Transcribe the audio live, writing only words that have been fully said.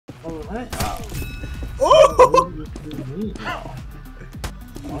Oh!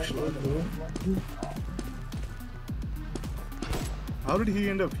 How did he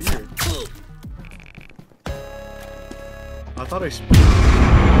end up here? I thought I spawned.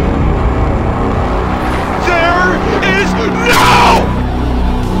 There is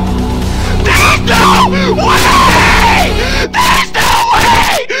there's no way! There's no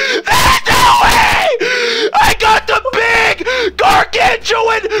way! There's no way! I got the big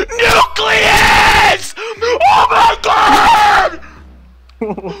gargantuan nucleus! Oh my god!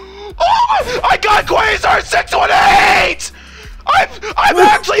 Oh my, I got QUASAR 618! I'm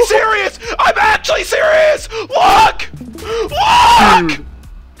actually serious! I'm actually serious! Look! Look!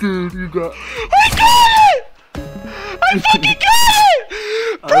 Dude, you got. I got it! I fucking got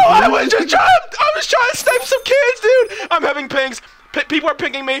it! Bro, I was trying to snipe some kids, dude! I'm having pings. People are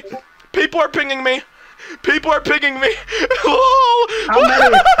pinging me. People are pinging me. People are pinging me. Oh. How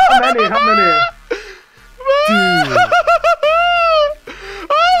many? How many? Dude.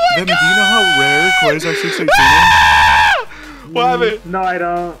 Oh my Then god! do you know how rare QUASAR 618 is? What happened? No, I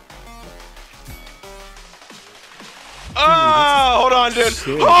don't. Oh, hold on, dude.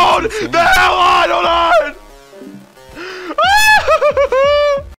 Shit, Hold the hell on! Hold on!